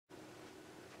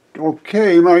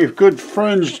Okay, my good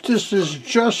friends, this is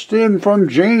just in from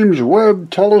James Webb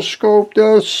Telescope.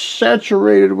 They're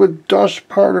saturated with dust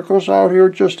particles out here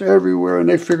just everywhere, and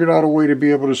they figured out a way to be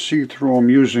able to see through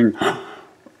them using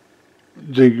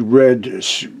the red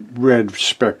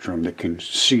spectrum that can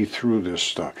see through this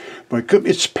stuff. But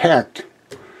it's packed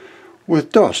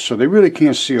with dust, so they really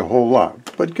can't see a whole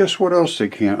lot. But guess what else they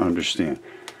can't understand?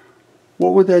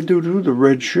 What would that do to the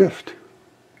red shift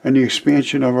and the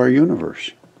expansion of our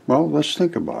universe? Well, let's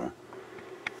think about it.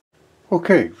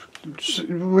 Okay,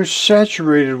 we're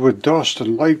saturated with dust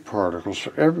and light particles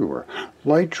everywhere.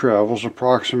 Light travels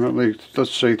approximately,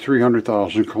 let's say,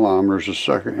 300,000 kilometers a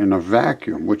second in a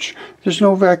vacuum, which there's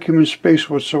no vacuum in space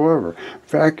whatsoever.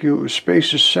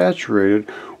 Space is saturated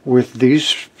with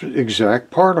these exact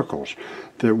particles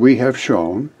that we have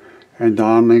shown, and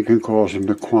Don Lincoln calls them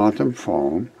the quantum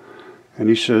foam, and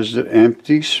he says that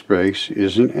empty space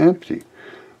isn't empty.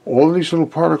 All these little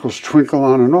particles twinkle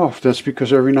on and off. That's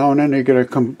because every now and then they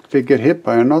get hit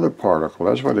by another particle.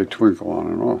 That's why they twinkle on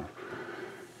and off.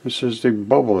 It says they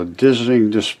bubble, a dizzying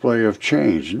display of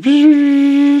change.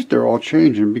 They're all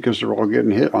changing because they're all getting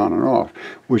hit on and off,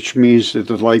 which means that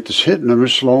the light that's hitting them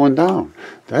is slowing down.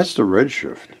 That's the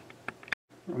redshift.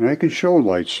 And I can show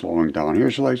light slowing down.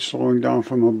 Here's light slowing down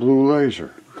from a blue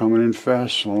laser, coming in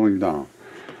fast, slowing down.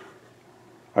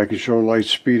 I can show light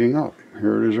speeding up.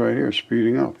 Here it is right here,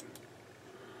 speeding up.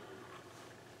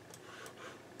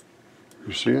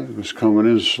 You see it? It was coming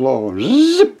in slow,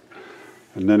 zip,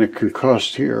 and then it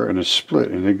concussed here, and it split,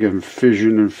 and they give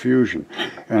fission and fusion.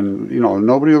 And, you know,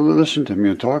 nobody will listen to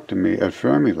me and talk to me at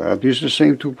Fermilab. These are the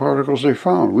same two particles they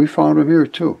found. We found them here,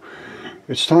 too.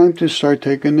 It's time to start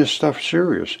taking this stuff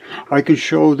serious. I can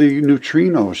show the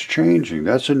neutrinos changing.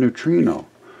 That's a neutrino.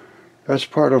 That's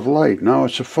part of light. Now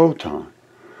it's a photon.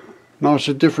 Now it's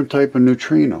a different type of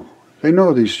neutrino. They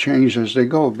know these change as they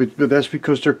go, but that's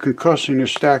because they're concussing, they're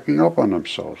stacking up on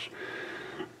themselves.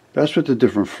 That's what the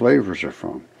different flavors are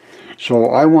from.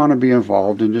 So I want to be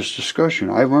involved in this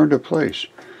discussion. I've earned a place.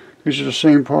 These are the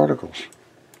same particles.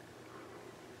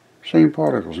 Same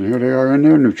particles, and here they are in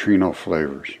their neutrino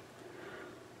flavors.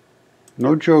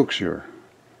 No jokes here.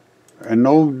 And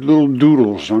no little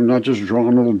doodles. I'm not just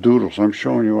drawing little doodles. I'm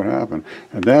showing you what happened.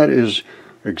 And that is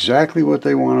exactly what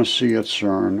they want to see at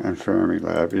CERN and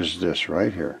Fermilab is this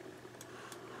right here.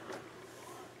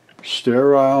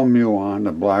 Sterile muon,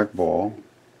 the black ball,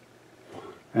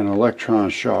 and electron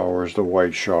showers, the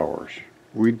white showers.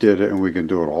 We did it, and we can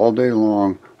do it all day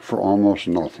long for almost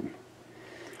nothing.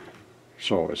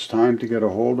 So it's time to get a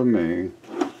hold of me,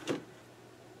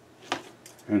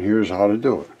 and here's how to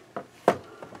do it.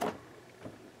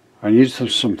 I need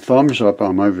some thumbs up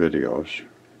on my videos.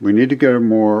 We need to get it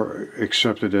more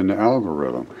accepted in the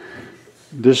algorithm.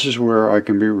 This is where I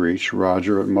can be reached,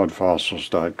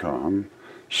 roger@mudfossils.com.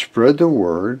 Spread the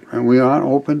word, and we are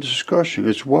open discussion.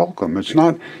 It's welcome. It's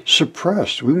not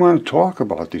suppressed. We want to talk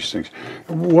about these things.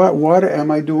 What am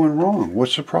I doing wrong?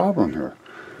 What's the problem here?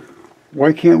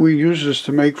 Why can't we use this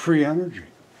to make free energy?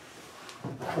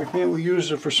 Why can't we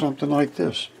use it for something like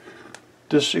this?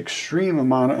 This extreme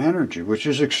amount of energy, which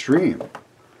is extreme.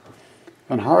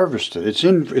 And harvest it. It's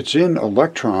in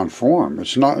electron form.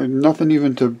 It's nothing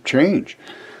even to change.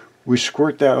 We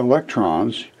squirt that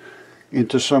electrons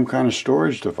into some kind of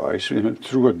storage device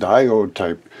through a diode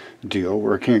type deal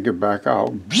where it can't get back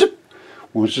out. Zip!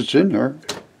 Once it's in there,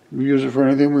 we use it for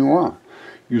anything we want.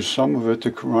 Use some of it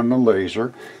to run the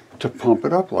laser to pump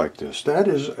it up like this. That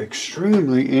is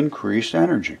extremely increased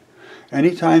energy.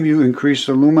 Anytime you increase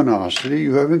the luminosity,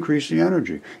 you have increased the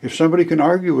energy. If somebody can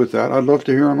argue with that, I'd love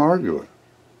to hear them argue it.